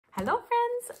Hello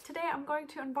friends! Today I'm going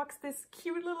to unbox this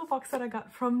cute little box that I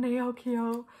got from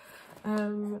Neokyo.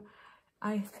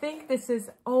 I think this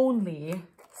is only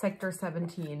Sector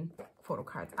 17 photo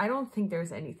cards. I don't think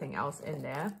there's anything else in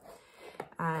there.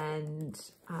 And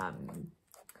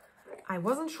I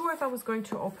wasn't sure if I was going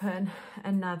to open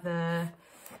another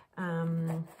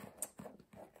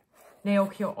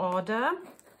Neokyo order,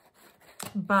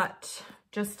 but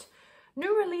just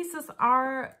new releases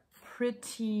are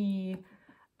pretty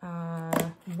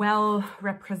well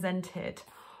represented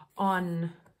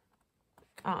on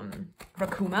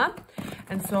Rakuma,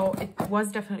 and so it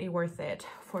was definitely worth it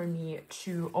for me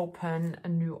to open a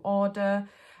new order,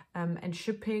 and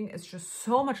shipping is just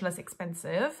so much less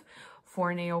expensive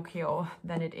for Neokyo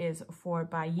than it is for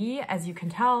Bai. As you can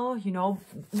tell, you know,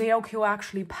 Neokyo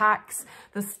actually packs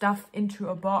the stuff into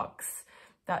a box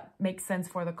that makes sense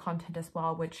for the content as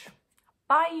well, which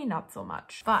Bai not so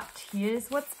much. But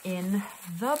here's what's in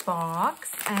the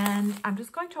box, and I'm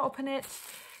just going to open it,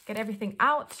 get everything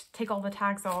out, take all the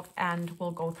tags off, and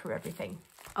we'll go through everything.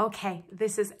 Okay,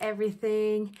 this is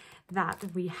everything that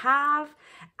we have,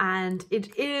 and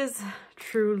it is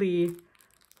truly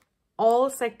all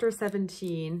Sector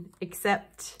 17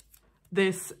 except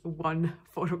this one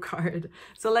photo card.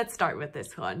 So let's start with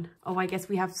this one. Oh, I guess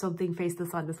we have something Face the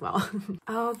Sun as well.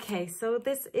 Okay, so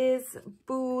this is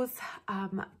Boo's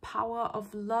Power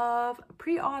of Love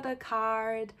pre-order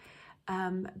card.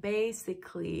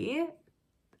 Basically,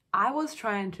 I was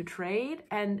trying to trade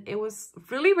and it was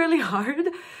really hard.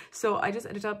 So I just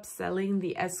ended up selling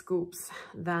the S scoops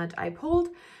that I pulled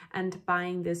and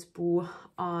buying this Boo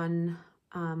on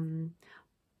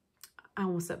I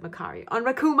almost said Makari, on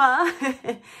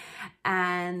Rakuma.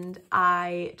 And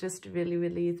I just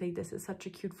really think this is such a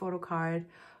cute photo card.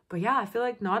 But yeah, I feel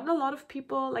like not a lot of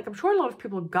people, like I'm sure a lot of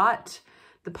people got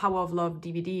the Power of Love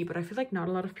DVD, but I feel like not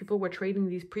a lot of people were trading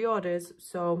these pre-orders.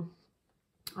 So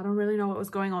I don't really know what was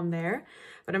going on there,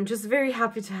 but I'm just very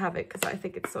happy to have it because I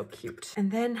think it's so cute.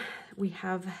 And then we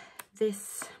have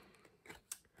this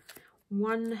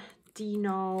one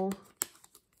Dino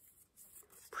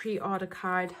pre-order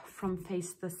card from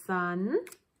Face the Sun.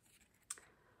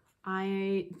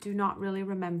 I do not really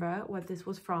remember what this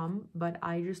was from, but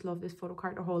I just love this photo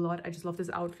card a whole lot. I just love this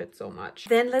outfit so much.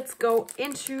 Then let's go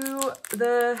into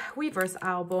the Weavers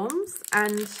albums,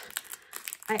 and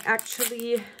I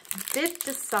actually did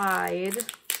decide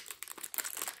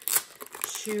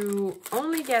to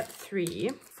only get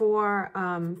 3 for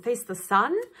Face the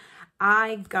Sun.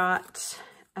 I got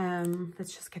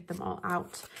let's just get them all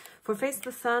out. For Face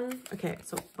the Sun, okay,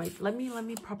 so wait, let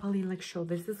me properly like show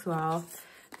this as well.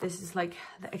 This is like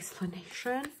the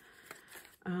explanation.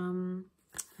 And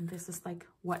this is like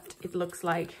what it looks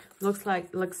like.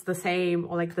 Looks the same,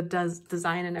 or like the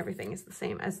design and everything is the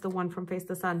same as the one from Face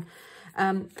the Sun.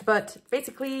 But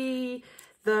basically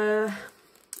the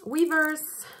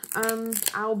Weavers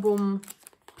album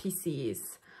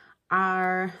PCs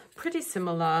are pretty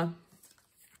similar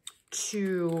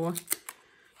to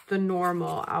the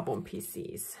normal album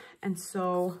PCs, and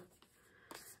so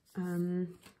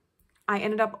I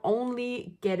ended up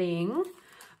only getting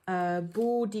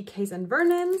Boo, DKs and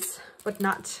Vernons, but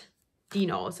not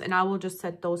Dinos, and I will just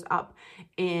set those up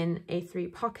in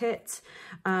A3 pocket.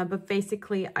 But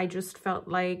basically I just felt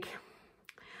like,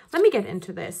 let me get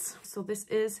into this. So this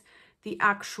is the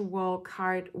actual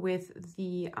card with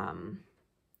the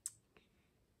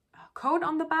code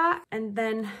on the back, and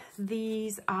then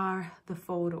these are the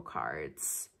photo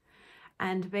cards.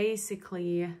 And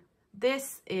basically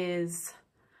this is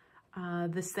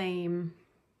the same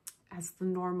as the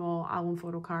normal album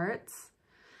photo cards,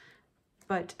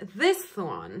 but this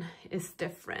one is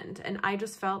different, and I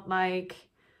just felt like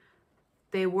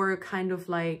they were kind of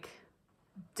like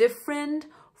different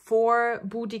for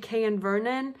Boo, DK and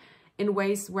Vernon in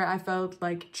ways where I felt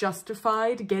like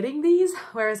justified getting these,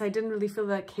 whereas I didn't really feel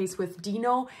that case with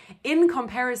Dino in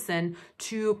comparison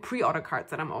to pre-order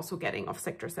cards that I'm also getting of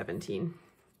Sector 17.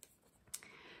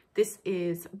 This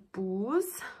is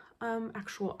Boo's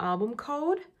actual album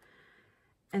code,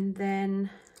 and then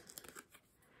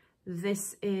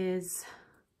this is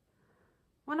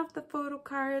one of the photo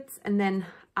cards, and then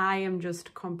I am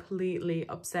just completely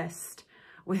obsessed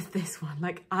with this one.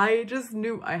 Like, I just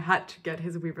knew I had to get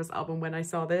his Weavers album when I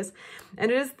saw this, and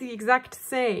it is the exact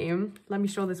same. Let me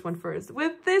show this one first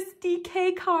with this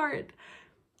DK card.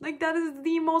 Like, that is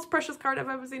the most precious card I've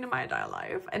ever seen in my entire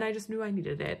life, and I just knew I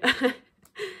needed it.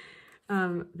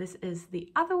 This is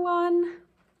the other one,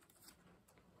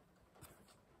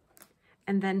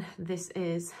 and then this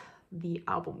is the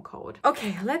album code.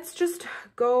 Okay, let's just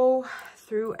go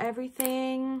through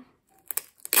everything,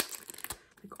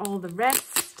 like all the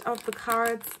rest. rest of the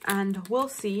cards, and we'll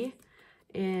see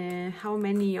how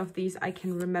many of these I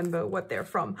can remember what they're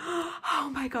from.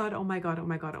 Oh my god, oh my god, oh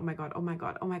my god, oh my god, oh my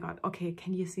god, oh my god. Okay,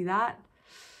 can you see that?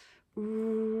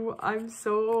 Ooh, I'm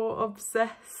so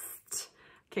obsessed.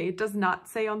 Okay, it does not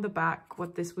say on the back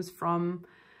what this was from.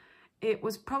 It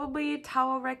was probably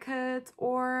Tower Records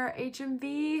or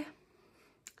HMV,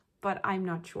 but I'm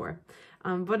not sure.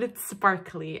 But it's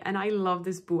sparkly, and I love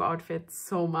this Boo outfit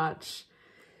so much.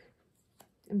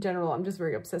 In general, I'm just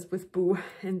very obsessed with Boo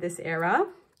in this era.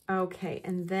 Okay,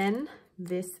 and then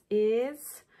this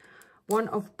is one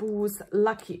of Boo's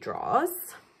lucky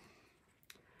draws.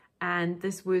 And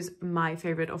this was my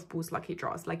favorite of Boo's lucky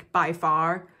draws, like by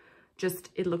far. Just,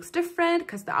 it looks different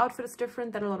because the outfit is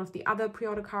different than a lot of the other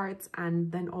pre-order cards.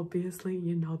 And then obviously,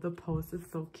 you know, the pose is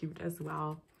so cute as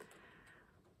well.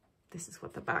 This is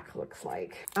what the back looks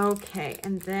like. Okay,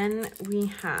 and then we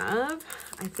have,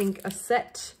 I think, a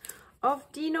set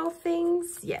of Dino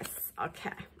things. Yes,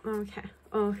 okay, okay,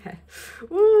 okay.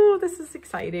 Ooh, this is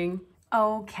exciting.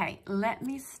 Okay, let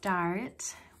me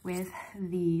start with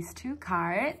these two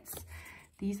cards.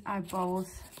 These are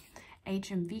both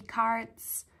HMV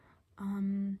cards.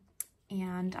 And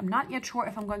I'm not yet sure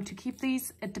if I'm going to keep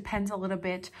these. It depends a little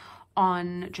bit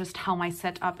on just how my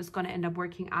setup is going to end up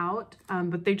working out.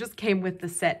 But they just came with the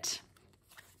set.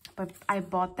 But I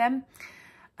bought them,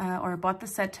 or I bought the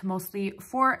set mostly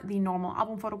for the normal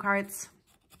album photo cards.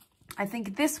 I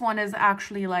think this one is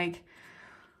actually like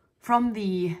from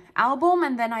the album,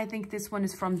 and then I think this one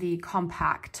is from the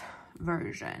compact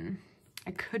version.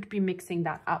 I could be mixing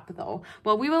that up though.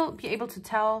 Well, we will be able to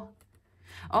tell.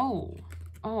 Oh,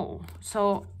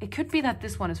 so it could be that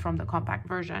this one is from the compact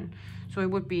version. So it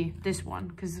would be this one,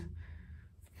 because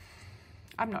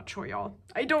I'm not sure, y'all.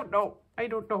 I don't know.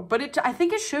 But I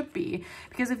think it should be,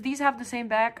 because if these have the same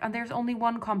back, and there's only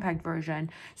one compact version.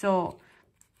 So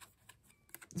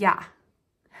yeah.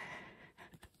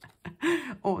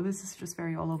 Oh, this is just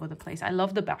very all over the place. I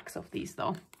love the backs of these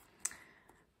though.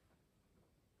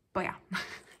 But yeah.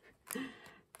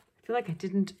 I feel like I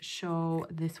didn't show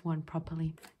this one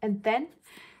properly. And then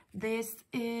this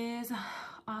is,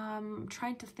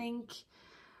 trying to think,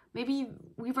 maybe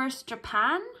Reverse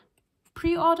Japan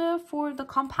pre-order for the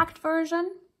compact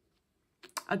version.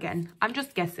 Again, I'm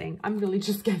just guessing. I'm really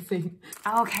just guessing.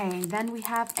 Okay, then we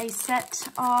have a set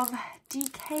of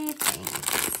DK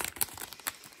things,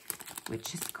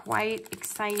 which is quite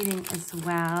exciting as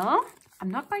well.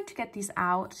 I'm not going to get these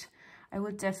out. I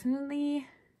will definitely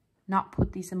not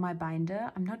put these in my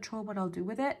binder. I'm not sure what I'll do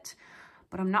with it,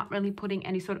 but I'm not really putting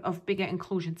any sort of bigger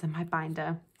inclusions in my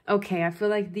binder. Okay, I feel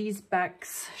like these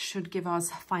backs should give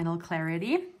us final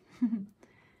clarity.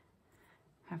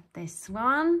 Have this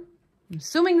one. I'm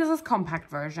assuming this is compact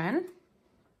version.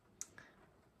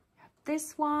 Have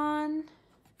this one.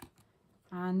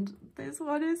 And this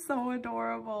one is so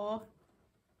adorable.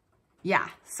 Yeah,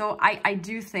 so I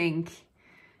do think,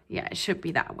 yeah, it should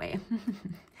be that way.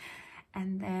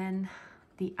 And then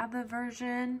the other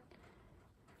version,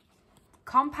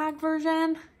 compact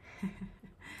version.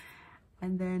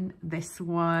 And then this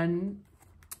one,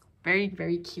 very,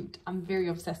 very cute. I'm very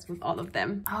obsessed with all of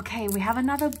them. Okay, we have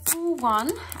another Boo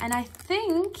one. And I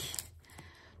think,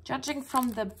 judging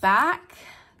from the back,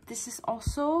 this is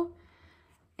also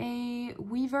a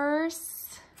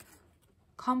Weverse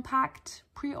compact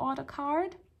pre-order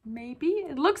card. Maybe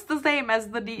it looks the same as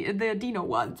the Dino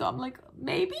one, so I'm like,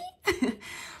 maybe.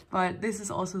 But this is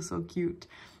also so cute.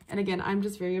 And again, I'm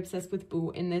just very obsessed with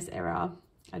Boo in this era.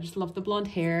 I just love the blonde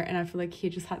hair, and I feel like he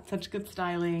just had such good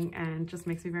styling and just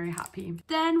makes me very happy.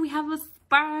 Then we have a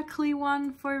sparkly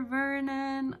one for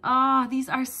Vernon. Oh, these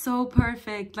are so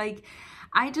perfect. Like,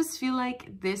 I just feel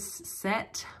like this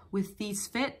set with these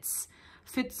fits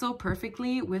so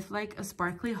perfectly with like a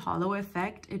sparkly hollow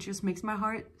effect. It just makes my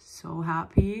heart so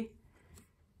happy.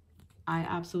 I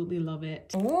absolutely love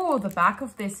it. Oh, the back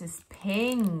of this is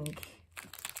pink.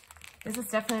 This is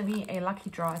definitely a lucky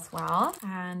draw as well.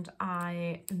 And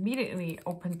I immediately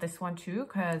opened this one too,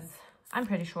 because I'm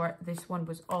pretty sure this one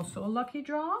was also a lucky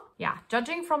draw. Yeah,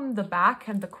 judging from the back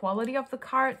and the quality of the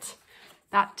card,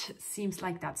 that seems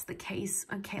like that's the case.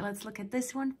 Okay, let's look at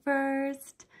this one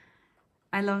first.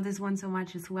 I love this one so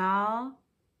much as well.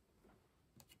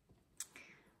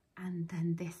 And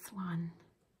then this one.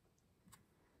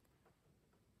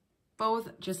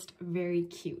 Both just very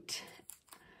cute.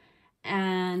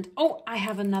 And, oh, I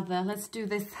have another. Let's do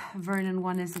this Vernon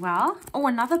one as well. Oh,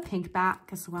 another pink back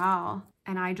as well.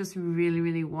 And I just really,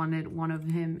 really wanted one of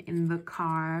him in the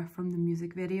car from the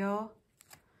music video.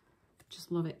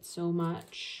 Just love it so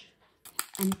much.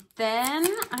 And then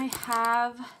I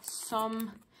have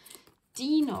some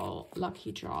Dino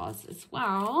lucky draws as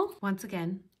well. Once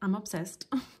again, I'm obsessed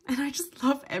and I just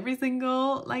love every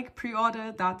single like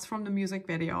pre-order that's from the music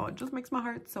video. It just makes my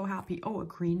heart so happy. Oh, a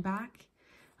greenback.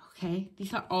 Okay,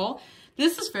 these are all,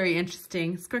 this is very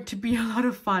interesting. It's going to be a lot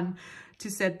of fun to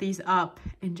set these up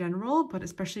in general, but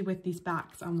especially with these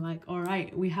backs, I'm like, all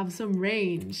right, we have some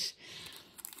range.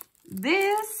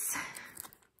 This,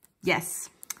 yes,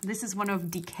 this is one of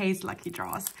DK's lucky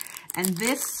draws. And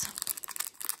this,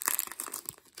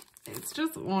 it's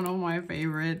just one of my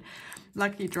favorite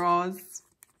lucky draws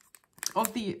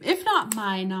of the, if not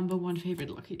my #1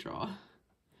 favorite lucky draw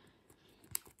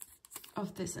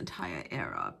of this entire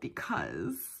era,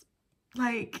 because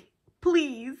like,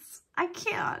 please, I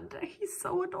can't. He's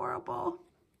so adorable.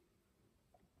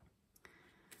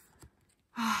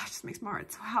 Ah, it just makes my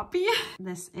heart so happy.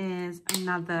 This is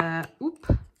another, oop,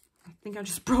 I think I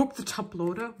just broke the top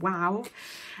loader. Wow.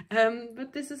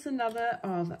 But this is another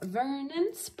of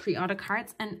Vernon's pre-order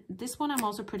cards. And this one I'm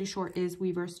also pretty sure is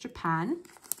Weavers Japan.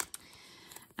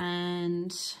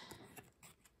 And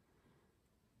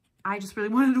I just really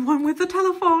wanted one with the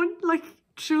telephone. Like,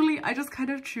 truly, I just kind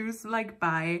of choose like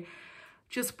by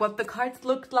just what the cards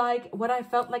looked like, what I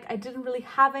felt like I didn't really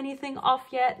have anything off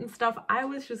yet and stuff. I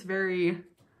was just very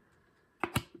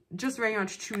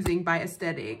much choosing by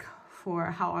aesthetic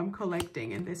for how I'm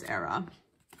collecting in this era,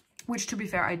 which to be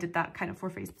fair, I did that kind of for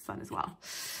Face the Sun as well.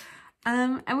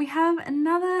 And we have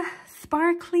another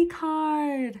sparkly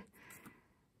card.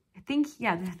 I think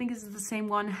this is the same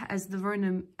one as the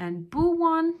Vernon and Boo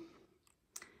one.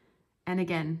 And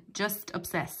again, just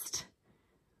obsessed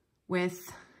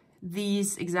with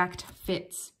these exact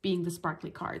fits being the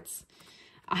sparkly cards.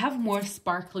 I have more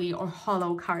sparkly or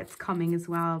hollow cards coming as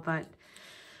well, but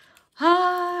it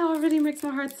already makes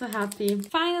my heart so happy.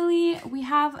 Finally, we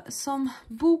have some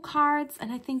Boo cards,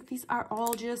 and I think these are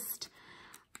all just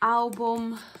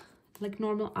album, like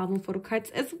normal album photo cards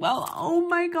as well. Oh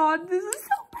my god, this is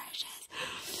so precious.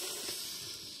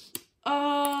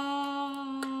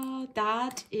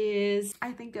 That is,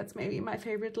 I think that's maybe my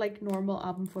favorite like normal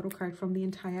album photo card from the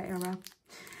entire era.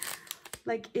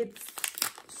 Like, it's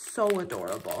so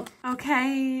adorable.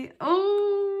 Okay,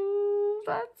 oh,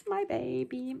 that's my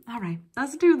baby. All right,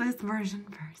 let's do this version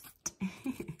first.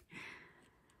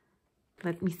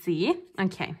 Let me see.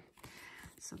 Okay,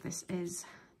 so this is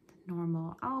the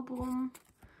normal album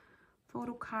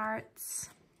photo cards,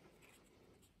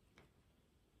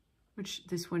 which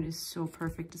this one is so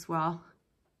perfect as well.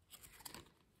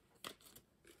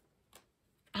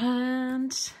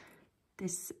 And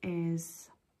this is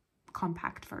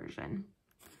compact version,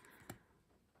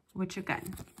 which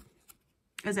again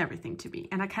is everything to me.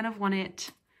 And I kind of want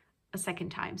it a second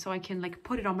time so I can like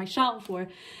put it on my shelf, or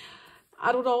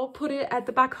I don't know, put it at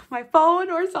the back of my phone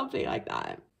or something like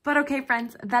that. But okay,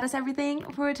 friends, that is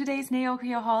everything for today's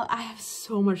Neokyo haul. I have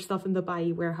so much stuff in the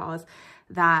Bai warehouse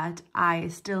that I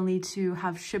still need to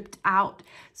have shipped out.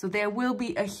 So there will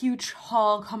be a huge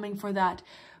haul coming for that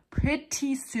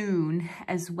pretty soon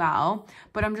as well.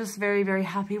 But I'm just very, very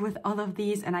happy with all of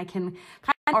these, and I can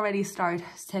kind of already start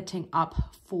setting up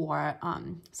for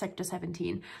Sector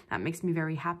 17. That makes me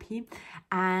very happy.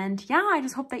 And yeah, I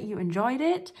just hope that you enjoyed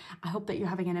it. I hope that you're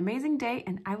having an amazing day,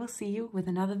 and I will see you with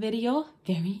another video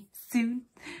very soon.